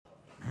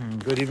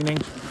Good evening.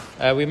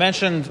 We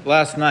mentioned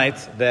last night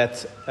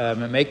that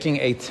making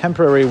a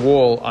temporary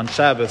wall on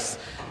Shabbos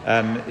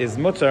is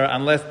mutter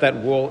unless that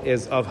wall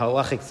is of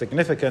halachic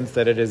significance,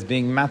 that it is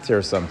being matir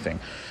or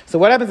something. So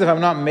what happens if I'm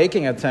not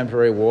making a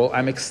temporary wall,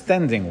 I'm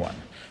extending one?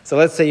 So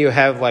let's say you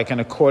have like an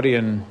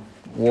accordion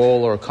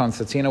wall or a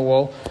concertina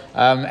wall,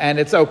 and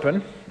it's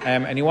open,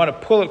 and you want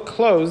to pull it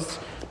closed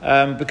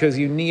because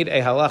you need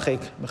a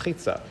halachic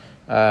mechitza.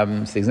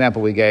 So the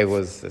example we gave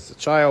was there's a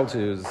child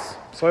who's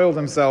soiled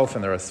himself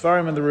and there are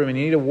svarim in the room and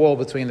you need a wall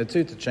between the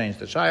two to change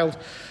the child.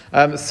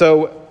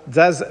 So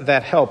does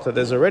that help? That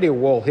there's already a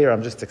wall here,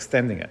 I'm just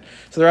extending it.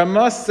 So the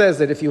Ramah says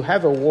that if you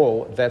have a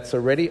wall that's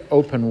already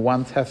open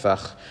one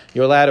tefach,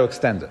 you're allowed to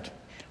extend it.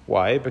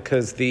 Why?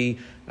 Because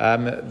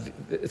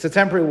it's a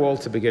temporary wall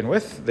to begin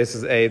with. This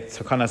is a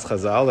Takanas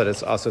Chazal, that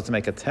is also to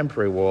make a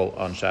temporary wall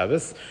on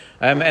Shabbos.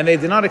 And they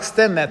did not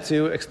extend that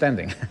to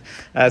extending.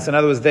 So in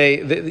other words,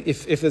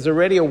 if there's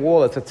already a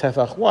wall that's a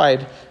tefach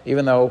wide,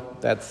 even though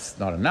that's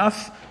not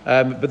enough,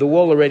 but the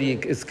wall already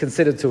is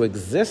considered to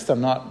exist,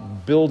 I'm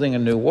not building a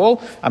new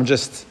wall, I'm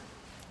just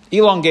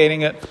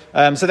elongating it.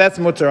 So that's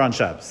mutter on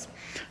Shabbos.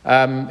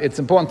 It's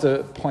important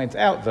to point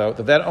out, though,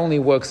 that only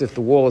works if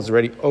the wall is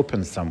already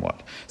open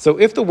somewhat. So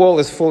if the wall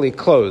is fully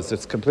closed,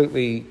 it's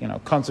completely,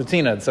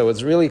 concertinaed, so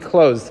it's really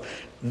closed,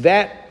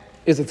 that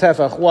is a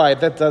tefach wide,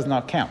 that does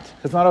not count.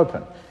 It's not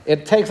open.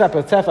 It takes up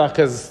a tefach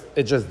because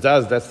it just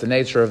does. That's the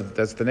nature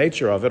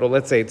of it. Or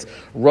let's say it's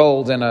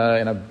rolled in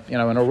a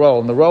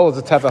roll, and the roll is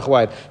a tefach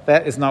wide.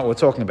 That is not what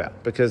we're talking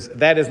about, because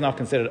that is not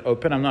considered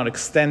open. I'm not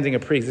extending a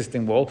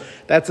pre-existing wall.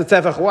 That's a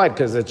tefach wide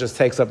because it just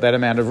takes up that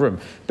amount of room.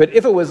 But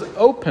if it was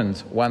opened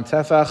one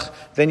tefach,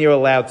 then you're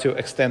allowed to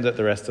extend it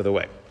the rest of the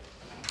way.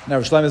 Now,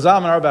 Shlomo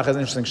Zalman Auerbach has an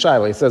interesting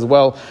shaila. He says,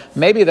 well,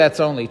 maybe that's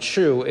only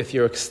true if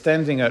you're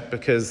extending it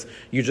because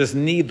you just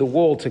need the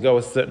wall to go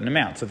a certain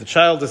amount. So the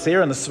child is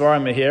here and the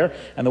svarim are here,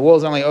 and the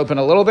wall's only open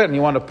a little bit, and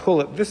you want to pull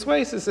it this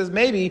way. So he says,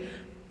 maybe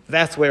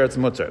that's where it's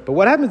mutter. But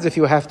what happens if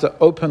you have to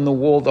open the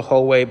wall the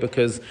whole way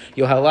because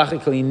you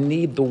halachically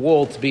need the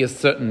wall to be a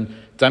certain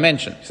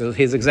dimension? So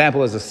his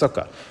example is a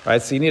sukkah,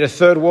 right? So you need a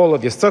third wall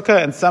of your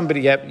sukkah,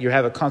 and you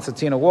have a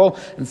concertina wall,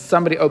 and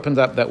somebody opened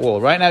up that wall.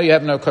 Right now you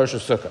have no kosher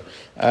sukkah.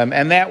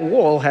 And that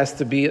wall has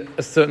to be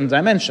a certain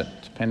dimension,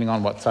 depending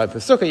on what type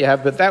of sukkah you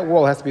have, but that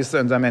wall has to be a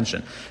certain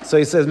dimension. So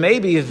he says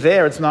maybe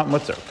there it's not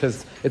mutter,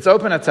 because it's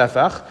open at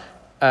tefach,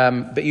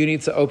 but you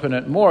need to open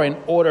it more in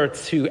order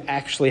to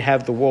actually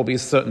have the wall be a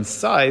certain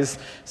size.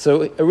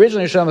 So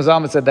originally Shlomo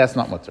Zalman said that's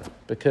not mutter,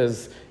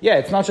 because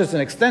it's not just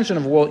an extension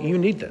of a wall. You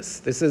need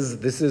this. This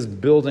is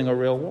building a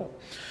real wall.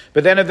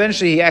 But then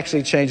eventually he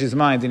actually changed his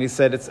mind and he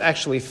said it's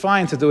actually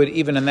fine to do it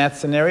even in that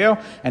scenario.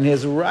 And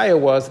his raya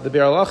was, the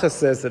Be'er Halacha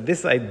says that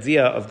this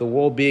idea of the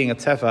wall being a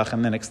tefach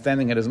and then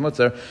extending it as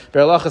mutter,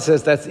 Be'er Halacha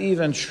says that's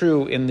even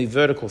true in the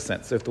vertical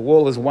sense. So if the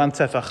wall is one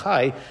tefach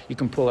high, you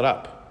can pull it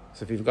up.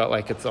 So if you've got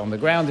it's on the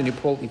ground and you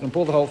can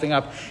pull the whole thing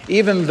up,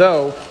 even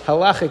though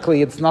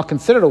halachically it's not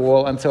considered a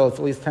wall until it's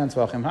at least 10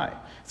 tefachim high.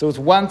 So it's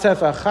one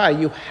tefach high,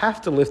 you have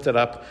to lift it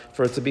up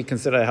for it to be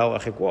considered a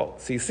halachic wall.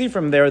 So you see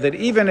from there that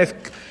even if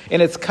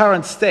in its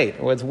current state,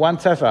 or it's one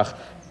tefach,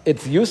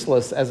 it's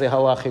useless as a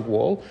halachic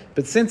wall,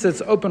 but since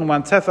it's open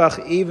one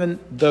tefach, even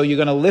though you're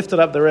going to lift it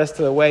up the rest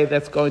of the way,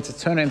 that's going to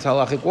turn it into a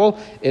halachic wall,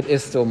 it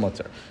is still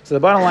mutter. So the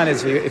bottom line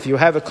is, if you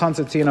have a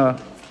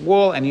concertina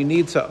wall and you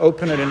need to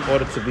open it in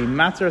order to be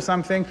matter or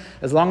something,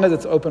 as long as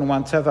it's open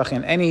one tefach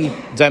in any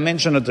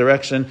dimension or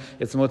direction,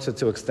 it's mutter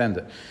to extend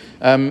it.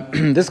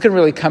 This can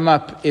really come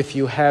up if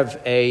you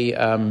have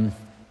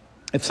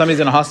if somebody's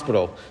in a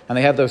hospital and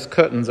they have those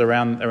curtains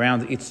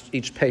around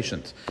each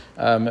patient.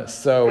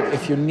 So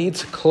if you need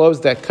to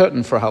close that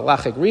curtain for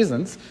halachic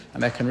reasons,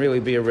 and that can really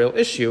be a real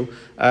issue,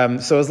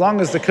 so as long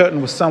as the curtain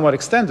was somewhat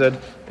extended,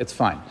 it's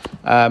fine.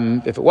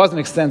 If it wasn't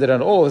extended at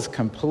all, it's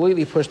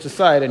completely pushed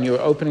aside and you're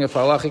opening it for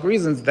halachic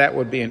reasons, that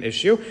would be an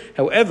issue.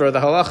 However,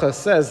 the halacha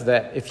says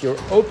that if you're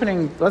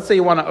opening, let's say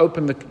you want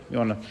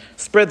to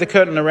spread the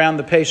curtain around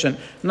the patient,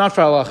 not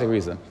for halachic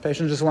reason. The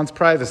patient just wants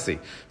privacy.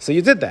 So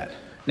you did that.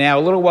 Now,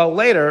 a little while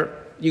later,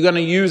 you're going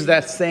to use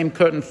that same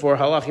curtain for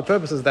halachic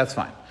purposes, that's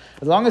fine.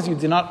 As long as you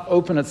do not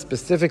open it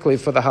specifically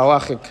for the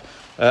halachic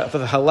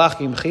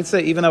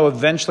mechitza, even though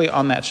eventually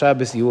on that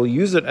Shabbos you will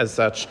use it as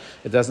such,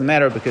 it doesn't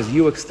matter because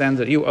you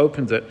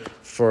opened it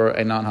for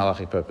a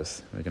non-halachic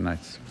purpose. Good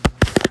night.